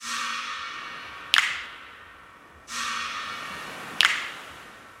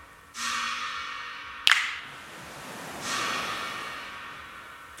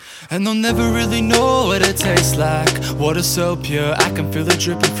And they'll never really know what it tastes like. Water so pure, I can feel it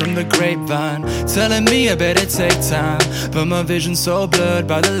dripping from the grapevine, telling me I better take time. But my vision's so blurred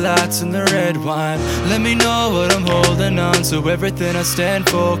by the lights and the red wine. Let me know what I'm holding on to. Everything I stand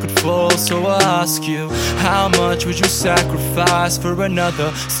for could fall. So I ask you, how much would you sacrifice for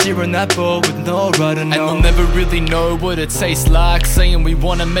another? Steering that boat with no rudder, no. And they'll never really know what it tastes like, saying we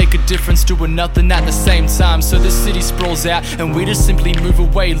wanna make a difference, doing nothing at the same time. So the city sprawls out and we just simply move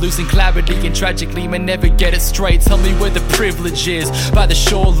away, losing clarity and tragically may never get it straight. Tell me where the privilege is. By the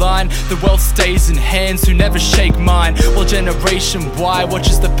shoreline, the wealth stays in hands who never shake mine, while Generation Y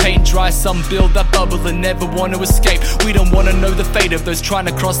watches the paint dry. Some build that bubble and never want to escape. We don't want to know the fate of those trying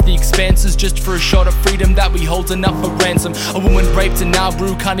to cross the expanses just for a shot of freedom that we hold enough for ransom. A woman raped in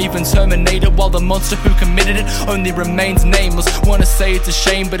Nauru can't even terminate it, while the monster who committed it only remains nameless. Wanna say it's a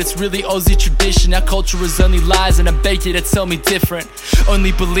shame, but it's really Aussie tradition. Our culture is only lies and I beg you to tell me different.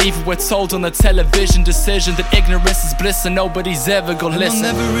 Only believe what we're told on the television decision, that ignorance is bliss and nobody's ever gonna listen.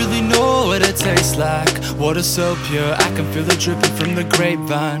 I'll never really know what it tastes like. Water so pure, I can feel it dripping from the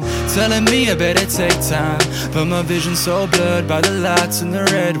grapevine, telling me I better take time. But my vision's so blurred by the lights and the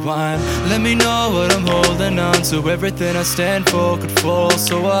red wine. Let me know what I'm holding on to. Everything I stand for could fall.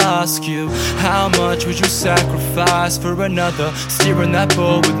 So I ask you, how much would you sacrifice for another? Steering that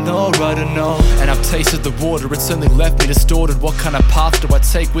boat with no rudder, no. And I've tasted the water, it's only left me distorted. What kind of path do I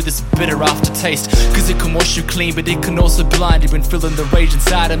take with this bitter aftertaste? Cause it can wash you clean, but it can also blind you. Been feeling the rage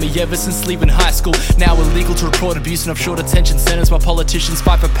inside of me ever since leaving high school. Now illegal to report abuse and offshore detention centers, while politicians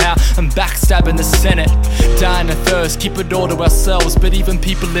fight for power and backstabbing the Senate. Dying of thirst, keep it all to ourselves, but even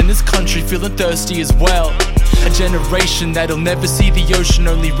people in this country feeling thirsty as well. A generation that'll never see the ocean,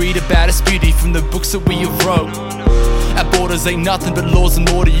 only read about its beauty from the books that we have wrote. Our borders ain't nothing but laws and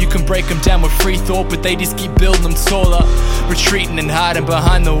order. You can break them down with free thought, but they just keep building them taller. Retreating and hiding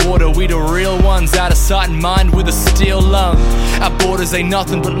behind the water, we the real ones, out of sight and mind with a steel lung. Our borders ain't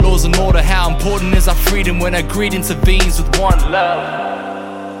nothing but laws and order. How important is our freedom when our greed intervenes with one love?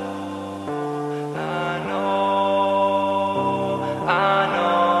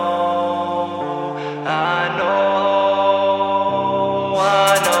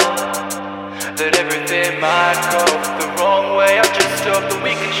 That everything might go the wrong way. I just hope that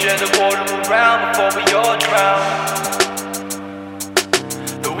we can share the water around before we all drown.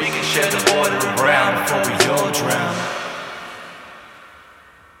 That we can share the water around before we all drown.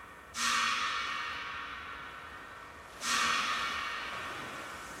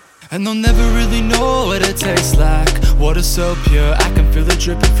 And they'll never really know what it tastes like. Water so pure, I can feel it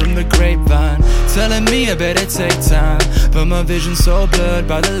dripping from the grapevine, telling me I better take time. But my vision's so blurred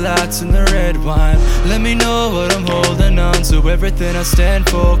by the lights and the red wine. Let me know what I'm holding on to. Everything I stand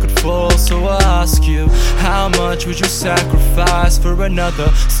for could fall. So I ask you, how much would you sacrifice for another?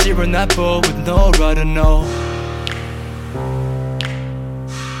 Steering that boat with no rudder, no.